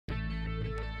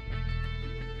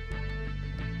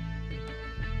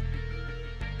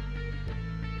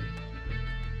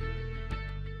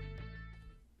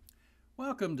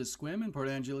Welcome to Sequim and Port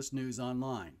Angeles News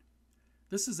Online.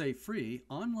 This is a free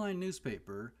online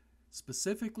newspaper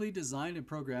specifically designed and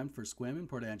programmed for Sequim and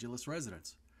Port Angeles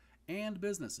residents and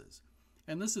businesses.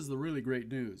 And this is the really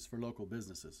great news for local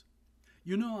businesses.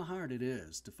 You know how hard it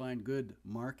is to find good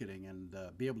marketing and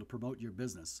be able to promote your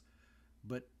business.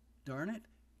 But darn it,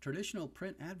 traditional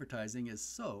print advertising is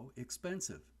so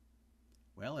expensive.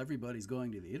 Well, everybody's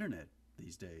going to the internet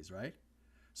these days, right?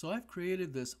 So I've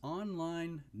created this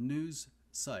online news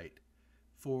site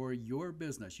for your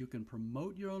business. You can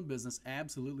promote your own business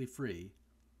absolutely free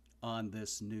on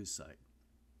this news site.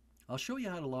 I'll show you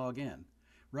how to log in,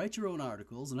 write your own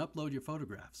articles, and upload your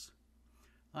photographs.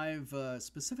 I've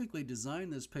specifically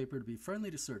designed this paper to be friendly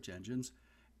to search engines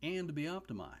and to be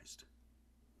optimized.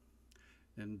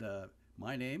 And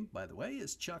my name, by the way,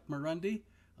 is Chuck Marundi.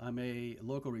 I'm a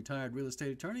local retired real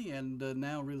estate attorney and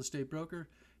now real estate broker,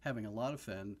 having a lot of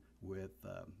fun with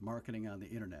marketing on the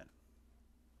internet.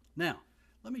 Now,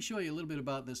 let me show you a little bit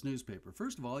about this newspaper.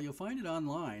 First of all, you'll find it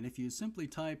online if you simply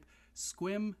type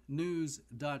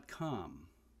sequimnews.com.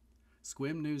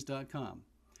 Sequimnews.com.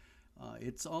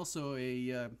 It's also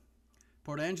a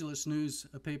Port Angeles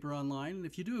newspaper online, and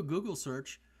if you do a Google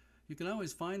search, you can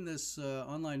always find this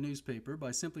online newspaper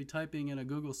by simply typing in a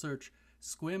Google search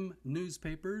Sequim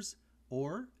newspapers,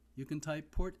 or you can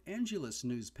type Port Angeles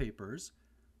newspapers,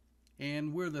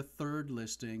 and we're the third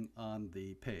listing on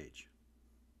the page.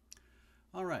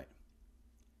 All right,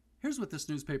 here's what this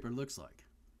newspaper looks like.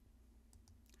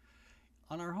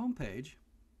 On our home page,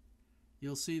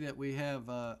 you'll see that we have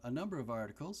a number of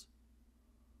articles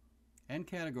and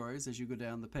categories as you go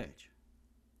down the page.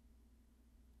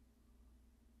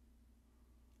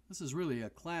 This is really a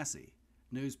classy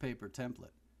newspaper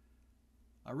template.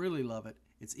 I really love it.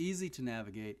 It's easy to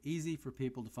navigate, easy for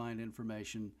people to find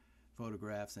information,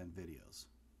 photographs, and videos.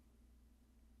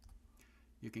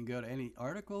 You can go to any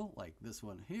article like this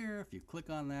one here. If you click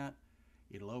on that,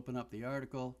 it'll open up the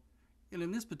article. And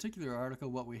in this particular article,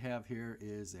 what we have here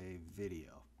is a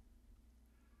video.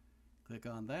 Click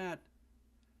on that,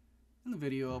 and the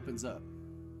video opens up.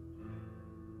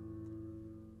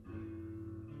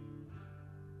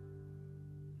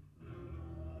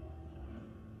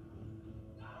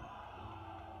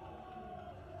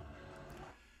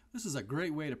 This is a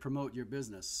great way to promote your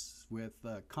business with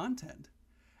content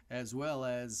as well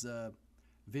as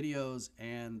videos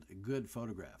and good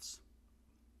photographs.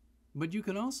 But you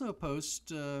can also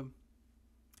post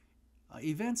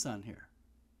events on here.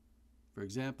 For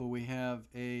example, we have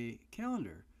a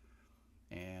calendar,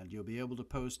 and you'll be able to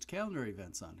post calendar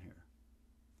events on here.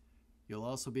 You'll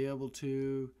also be able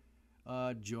to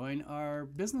join our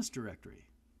business directory.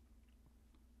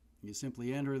 You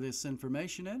simply enter this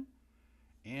information in,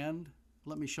 and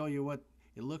let me show you what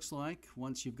it looks like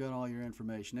once you've got all your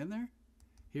information in there.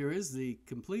 Here is the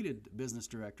completed business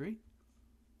directory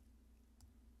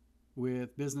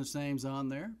with business names on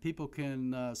there. People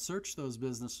can search those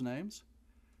business names,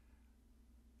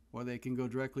 or they can go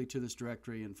directly to this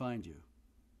directory and find you.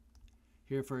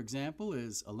 Here, for example,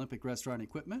 is Olympic Restaurant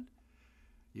Equipment.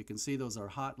 You can see those are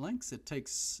hot links. It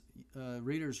takes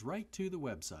readers right to the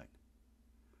website.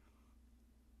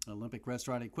 Olympic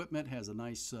Restaurant Equipment has a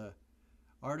nice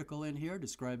article in here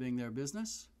describing their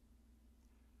business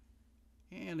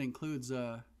and includes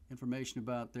information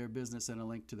about their business and a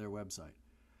link to their website.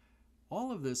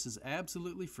 All of this is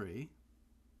absolutely free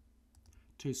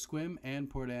to Sequim and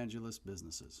Port Angeles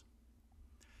businesses.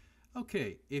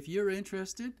 Okay, if you're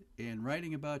interested in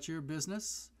writing about your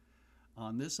business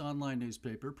on this online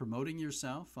newspaper, promoting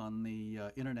yourself on the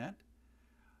internet,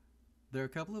 there are a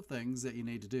couple of things that you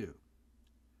need to do.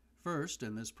 First,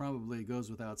 and this probably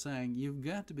goes without saying, you've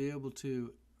got to be able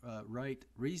to write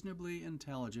reasonably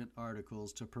intelligent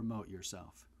articles to promote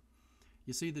yourself.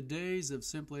 You see, the days of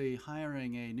simply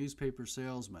hiring a newspaper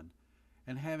salesman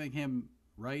and having him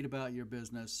write about your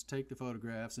business, take the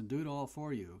photographs, and do it all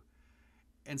for you,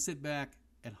 and sit back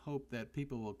and hope that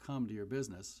people will come to your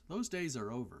business, those days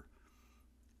are over.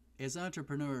 As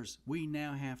entrepreneurs, we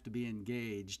now have to be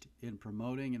engaged in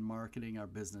promoting and marketing our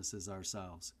businesses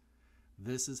ourselves.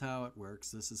 This is how it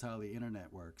works. This is how the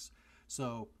internet works.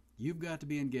 So you've got to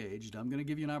be engaged. I'm going to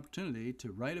give you an opportunity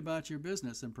to write about your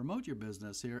business and promote your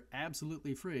business here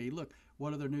absolutely free. Look,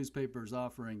 what other newspapers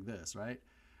offering this, right?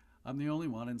 I'm the only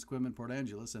one in Sequim and Port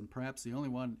Angeles, and perhaps the only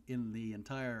one in the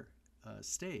entire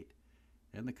state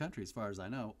and the country, as far as I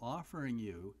know, offering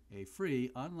you a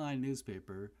free online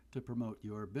newspaper to promote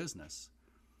your business.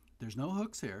 There's no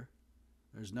hooks here.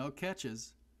 There's no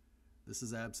catches. This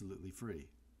is absolutely free.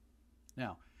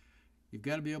 Now, you've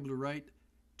got to be able to write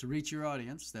to reach your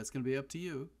audience. That's going to be up to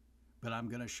you. But I'm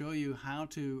going to show you how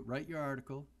to write your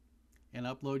article, and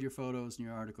upload your photos and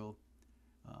your article.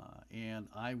 And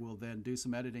I will then do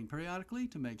some editing periodically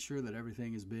to make sure that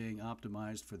everything is being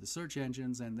optimized for the search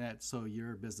engines and that so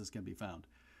your business can be found.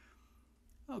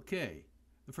 Okay,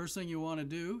 the first thing you want to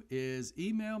do is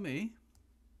email me.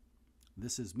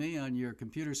 This is me on your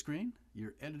computer screen,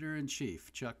 your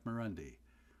editor-in-chief, Chuck Marundi.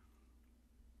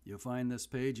 You'll find this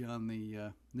page on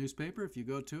the newspaper if you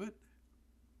go to it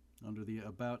under the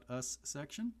About Us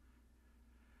section.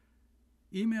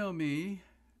 Email me,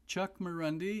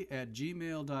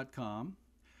 chuckmarundi@gmail.com,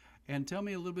 and tell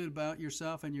me a little bit about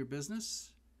yourself and your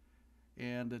business,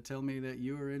 and tell me that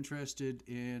you are interested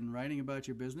in writing about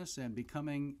your business and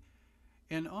becoming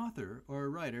an author or a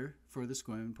writer for the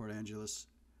Sequim and Port Angeles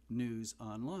News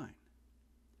Online.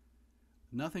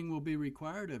 Nothing will be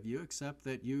required of you except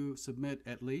that you submit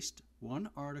at least one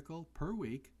article per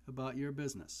week about your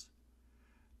business.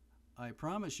 I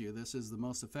promise you this is the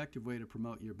most effective way to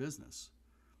promote your business.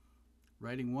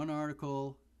 Writing one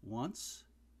article once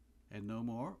and no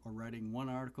more, or writing one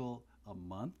article a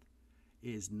month,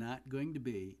 is not going to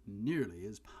be nearly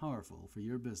as powerful for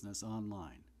your business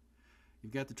online.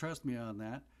 You've got to trust me on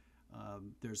that.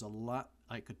 There's a lot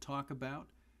I could talk about,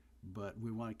 but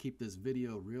we want to keep this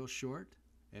video real short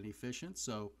and efficient.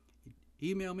 So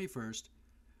email me first,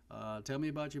 tell me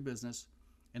about your business,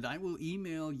 and I will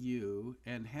email you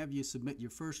and have you submit your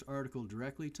first article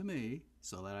directly to me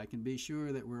so that I can be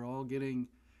sure that we're all getting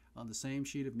on the same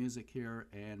sheet of music here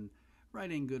and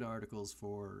writing good articles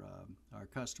for our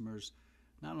customers,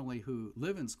 not only who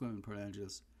live in Sequim and Port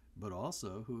Angeles, but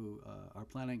also who are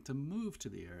planning to move to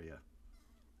the area.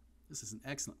 This is an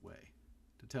excellent way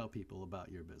to tell people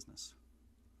about your business.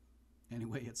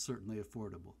 Anyway, it's certainly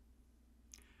affordable.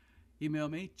 Email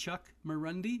me,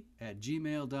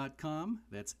 chuckmarundi@gmail.com.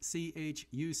 That's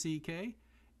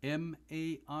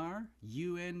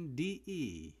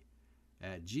ChuckMarunde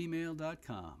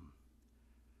 @gmail.com.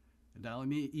 And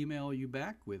I'll email you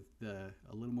back with a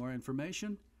little more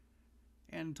information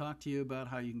and talk to you about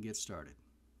how you can get started.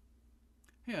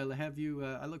 Hey, I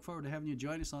look forward to having you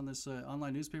join us on this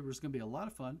online newspaper. It's going to be a lot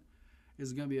of fun.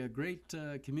 It's going to be a great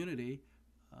community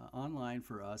online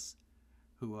for us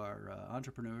who are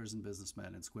entrepreneurs and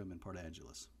businessmen in Sequim and Port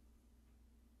Angeles.